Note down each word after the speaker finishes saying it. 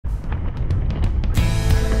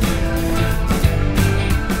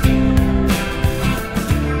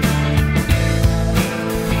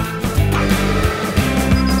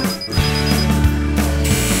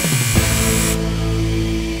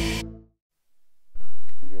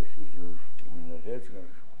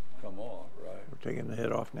taking the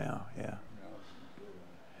head off now, yeah.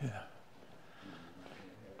 Yeah.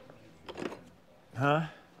 Huh?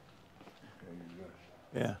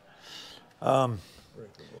 Yeah.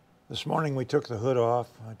 This morning we took the hood off.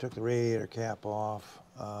 I took the radiator cap off.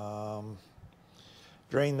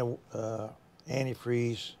 Drained the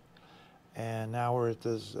antifreeze. And now we're at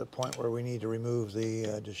this point where we need to remove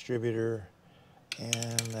the distributor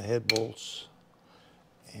and the head bolts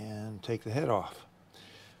and take the head off.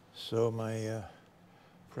 So my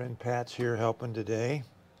friend Pat's here helping today.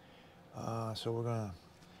 So we're gonna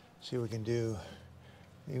see what we can do.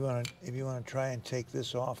 If you want to try and take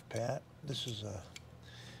this off, Pat, this is a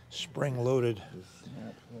spring-loaded.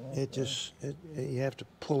 You have to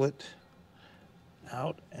pull it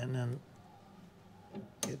out, and then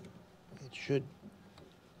it should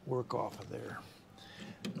work off of there.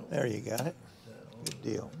 There, you got it. Good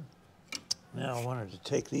deal. Now I wanted to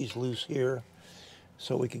take these loose here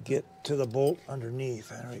so we could get to the bolt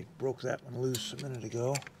underneath. I already broke that one loose a minute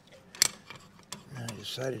ago. And I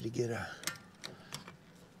decided to get a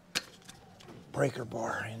breaker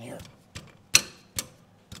bar in here.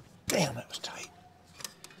 Damn, that was tight.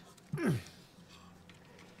 There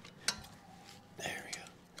we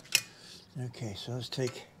go. Okay, so let's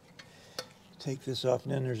take this off,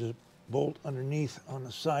 and then there's a bolt underneath on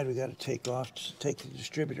the side we got to take off to take the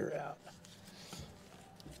distributor out.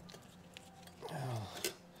 Now,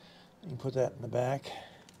 you can put that in the back.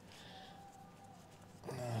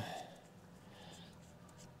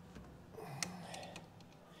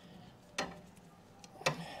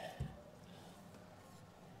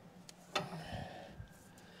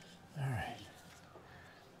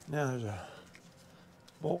 Now there's a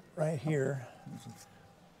bolt right here,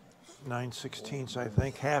 9/16, I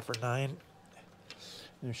think, half or 9.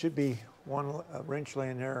 There should be one wrench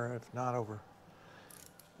laying there, if not over.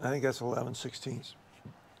 I think that's 11/16.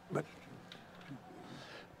 But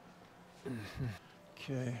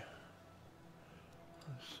okay,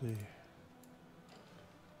 let's see.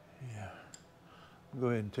 Yeah, I'll go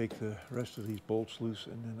ahead and take the rest of these bolts loose,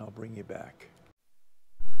 and then I'll bring you back.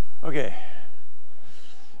 Okay.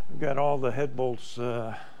 We've got all the head bolts,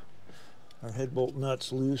 our head bolt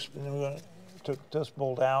nuts loose, and then we're going to take this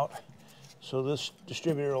bolt out. So this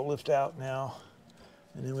distributor will lift out now,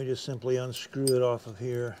 and then we just simply unscrew it off of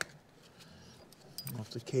here, off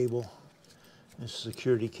the cable. This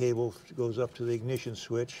security cable goes up to the ignition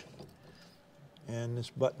switch, and this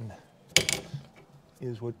button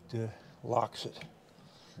is what locks it.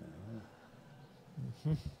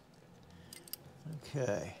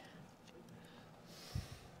 Okay.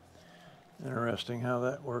 Interesting how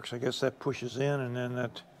that works. I guess that pushes in, and then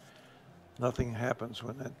nothing happens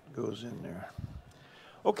when that goes in there.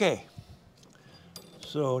 Okay,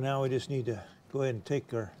 so now we just need to go ahead and take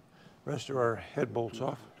the rest of our head bolts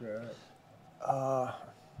off. Oh,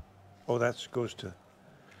 that goes to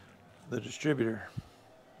the distributor.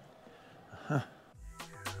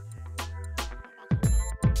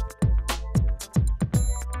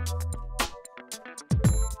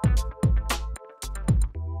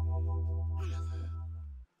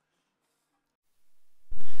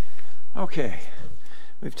 Okay,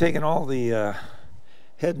 we've taken all the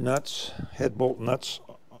head bolt nuts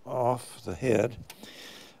off the head.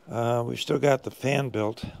 We've still got the fan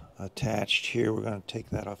belt attached here. We're going to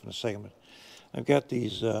take that off in a second. But I've got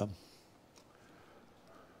these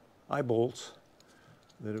eye bolts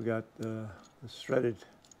that have got this threaded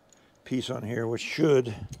piece on here, which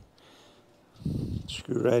should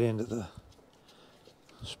screw right into the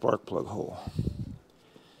spark plug hole.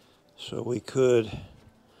 So we could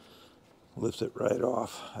lift it right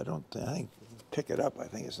off. I think pick it up. I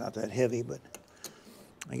think it's not that heavy, but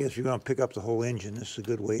I guess if you're going to pick up the whole engine, this is a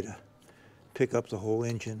good way to pick up the whole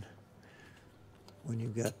engine when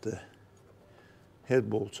you've got the head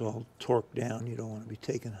bolts all torqued down. You don't want to be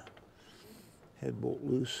taking a head bolt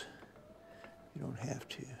loose. You don't have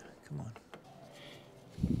to. Come on.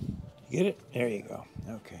 You get it? There you go.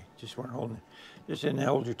 Okay. Just weren't holding it. Just didn't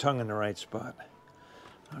hold your tongue in the right spot.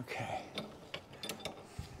 Okay.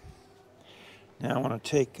 Now I want to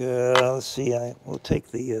take, let's see, we'll take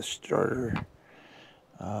the starter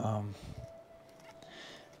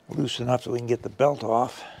loose enough so we can get the belt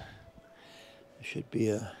off. There should be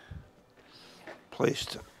a place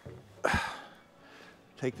to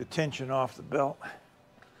take the tension off the belt.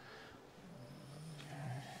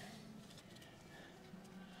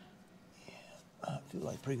 Yeah, I feel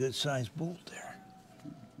like a pretty good sized bolt there.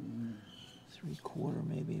 3/4,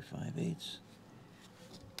 maybe 5/8.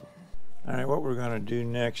 All right, what we're going to do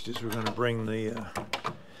next is we're going to bring the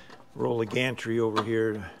roll of gantry over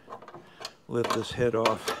here to lift this head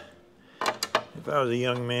off. If I was a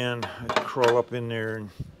young man, I'd crawl up in there and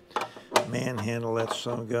manhandle that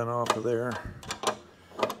son of a gun off of there.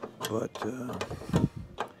 But I'm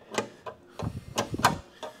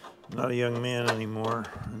not a young man anymore.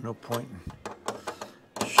 No point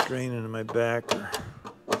in straining my back or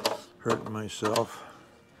hurting myself.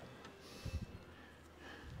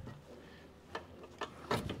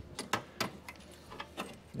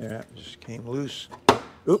 Yeah, it just came loose.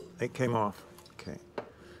 Oop, it came off. Okay.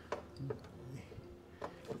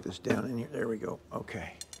 Put this down in here. There we go.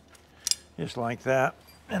 Okay. Just like that.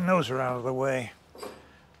 And those are out of the way.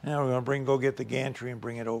 Now we're going to go get the gantry and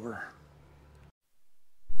bring it over.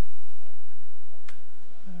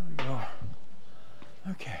 There we go.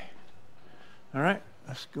 Okay. All right,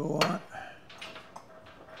 let's go on.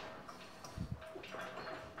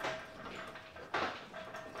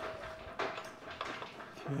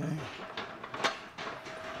 Okay.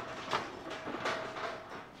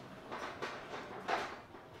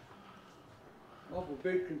 Awful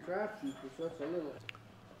big contraption for such a little.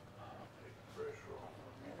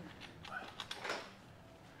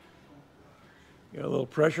 Got a little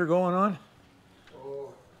pressure going on?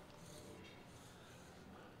 Oh.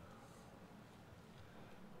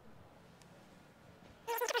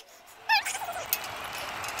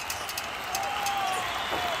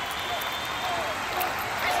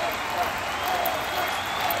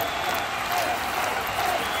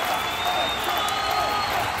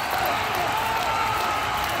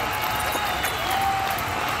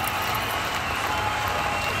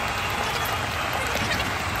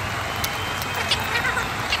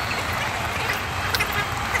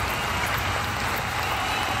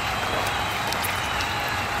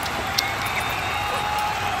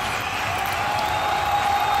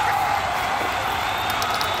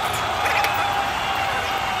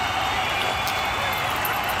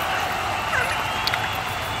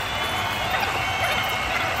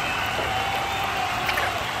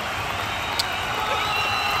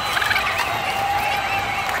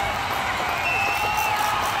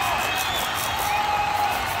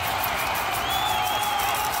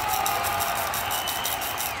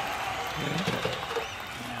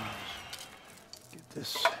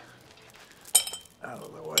 This out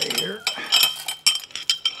of the way here.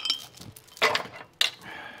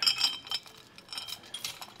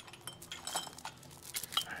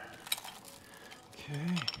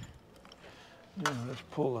 Okay. Now let's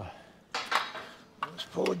pull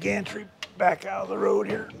the gantry back out of the road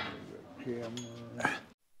here.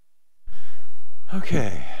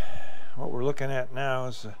 Okay. What we're looking at now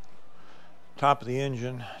is the top of the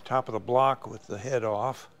engine, top of the block with the head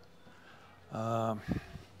off.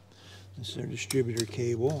 This is their distributor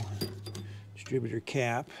cable, distributor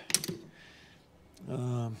cap,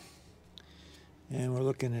 and we're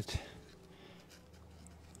looking at,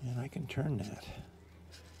 and I can turn that.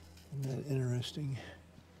 Isn't that interesting?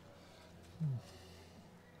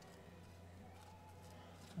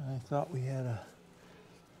 I thought we had a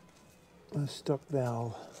stuck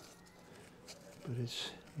valve, but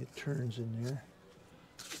it turns in there.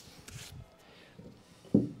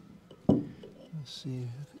 Let's see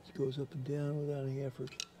if it goes up and down without any effort.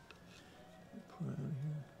 Put it on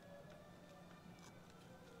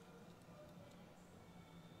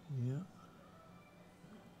here. Yeah.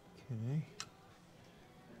 Okay.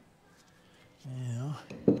 Now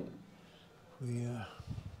we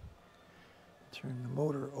turn the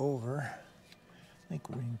motor over. I think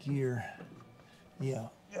we're in gear. Yeah,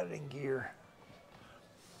 got it in gear.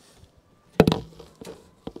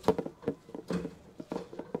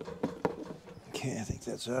 Okay, I think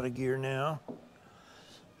that's out of gear now.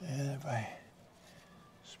 And if I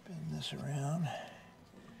spin this around,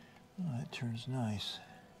 oh, that turns nice.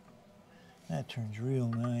 That turns real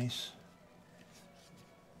nice.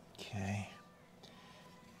 Okay.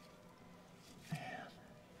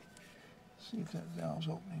 See if that valve's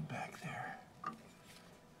opening back there.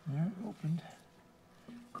 There, it opened.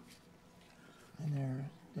 And there,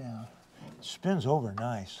 down. It spins over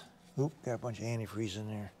nice. Oop, got a bunch of antifreeze in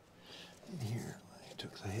there. Here, I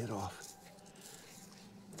took the head off.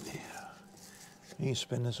 Yeah. You can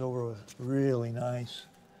spin this over with really nice.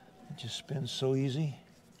 It just spins so easy.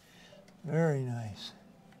 Very nice.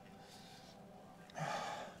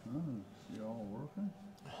 You all working?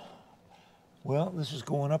 Well, this is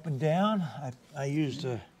going up and down. I used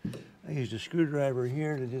a screwdriver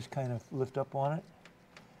here to just kind of lift up on it.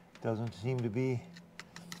 Doesn't seem to be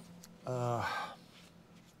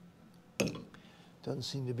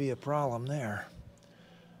a problem there.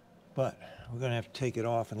 But we're going to have to take it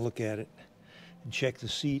off and look at it and check the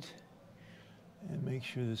seat and make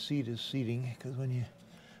sure the seat is seating, because when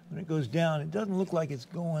it goes down, it doesn't look like it's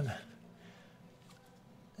going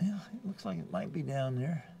Yeah, it looks like it might be down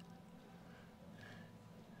there.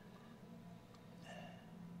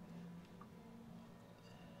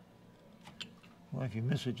 Well, if you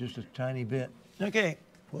miss it just a tiny bit. Okay,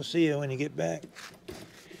 we'll see you when you get back.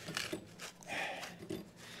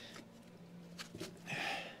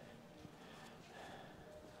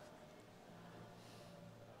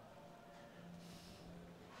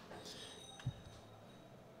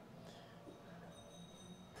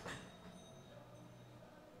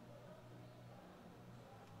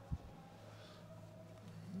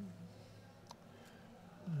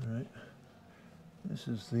 All right, this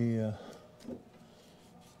is the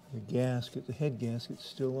gasket, the head gasket's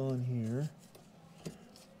still on here.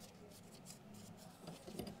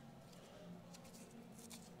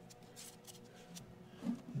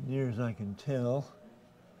 And near as I can tell,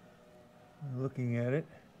 looking at it,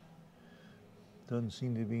 doesn't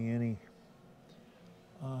seem to be any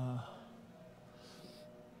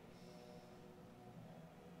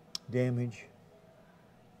damage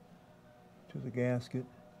to the gasket.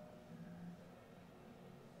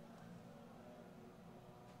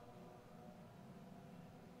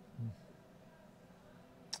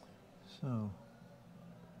 So,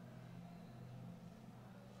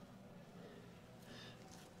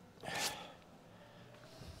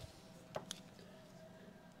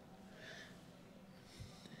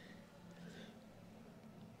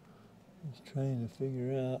 just trying to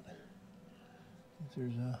figure out if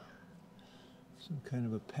there's some kind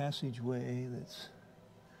of a passageway that's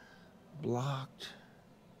blocked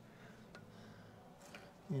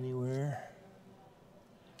anywhere.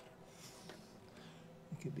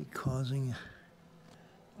 It could be causing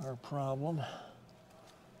our problem.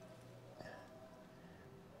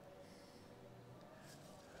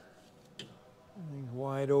 Everything's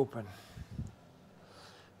wide open.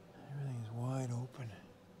 Everything's wide open.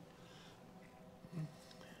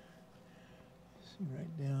 See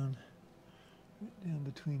right down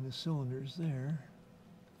between the cylinders there.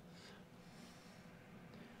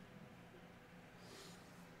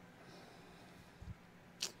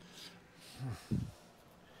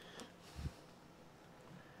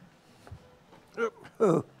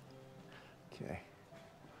 Oh. Okay.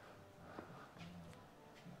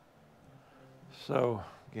 So,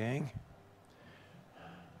 gang,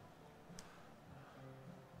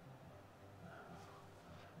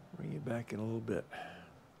 bring you back in a little bit.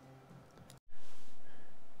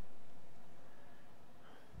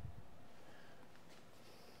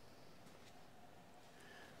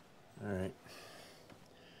 All right.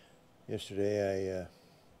 Yesterday I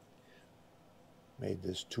made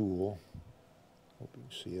this tool. Hope you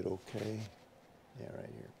can see it okay. Yeah,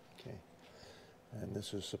 right here. Okay. And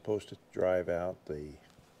this is supposed to drive out the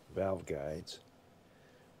valve guides.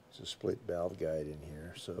 There's a split valve guide in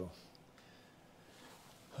here, so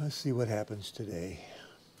let's see what happens today.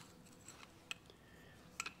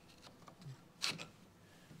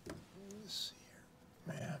 Let's see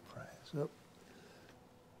here. Man, pry this up.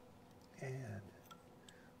 And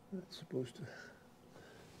that's supposed to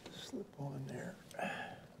slip on there.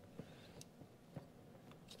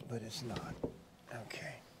 But it's not.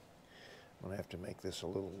 Okay. I'm going to have to make this a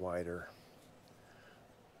little wider.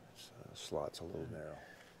 The slot's a little narrow.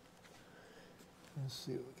 Let's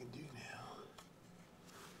see what we can do now.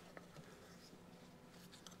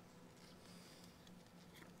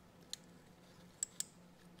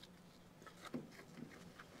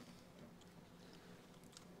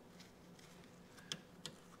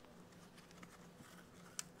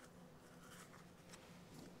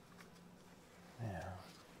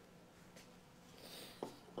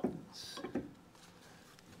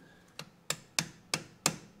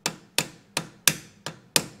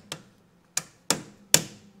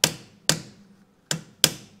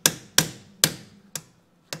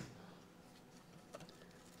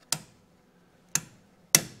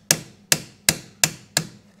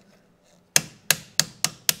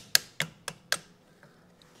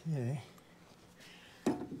 Okay.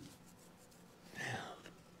 Now,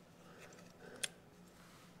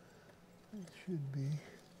 it should be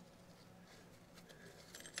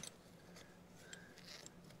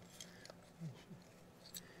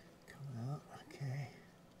coming out. Okay.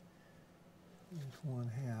 There's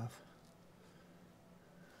one half.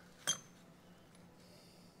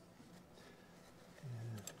 And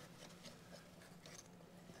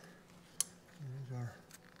there's our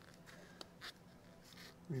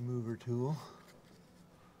remover tool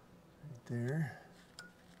right there.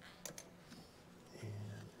 And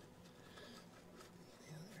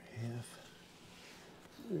the other half,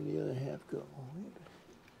 where did the other half go?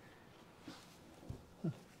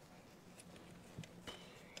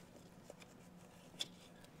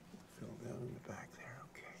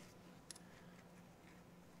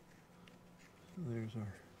 There's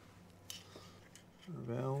our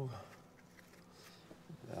valve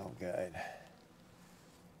guide.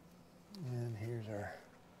 And here's our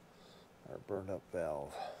burned up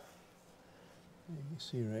valve. And you can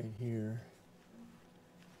see right here.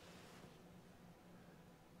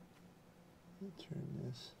 Let me turn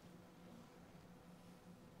this.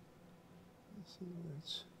 Let's see where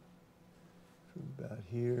it's from about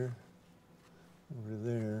here over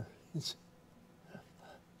there. It's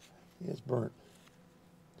burnt.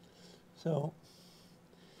 So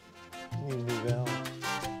you need a new valve.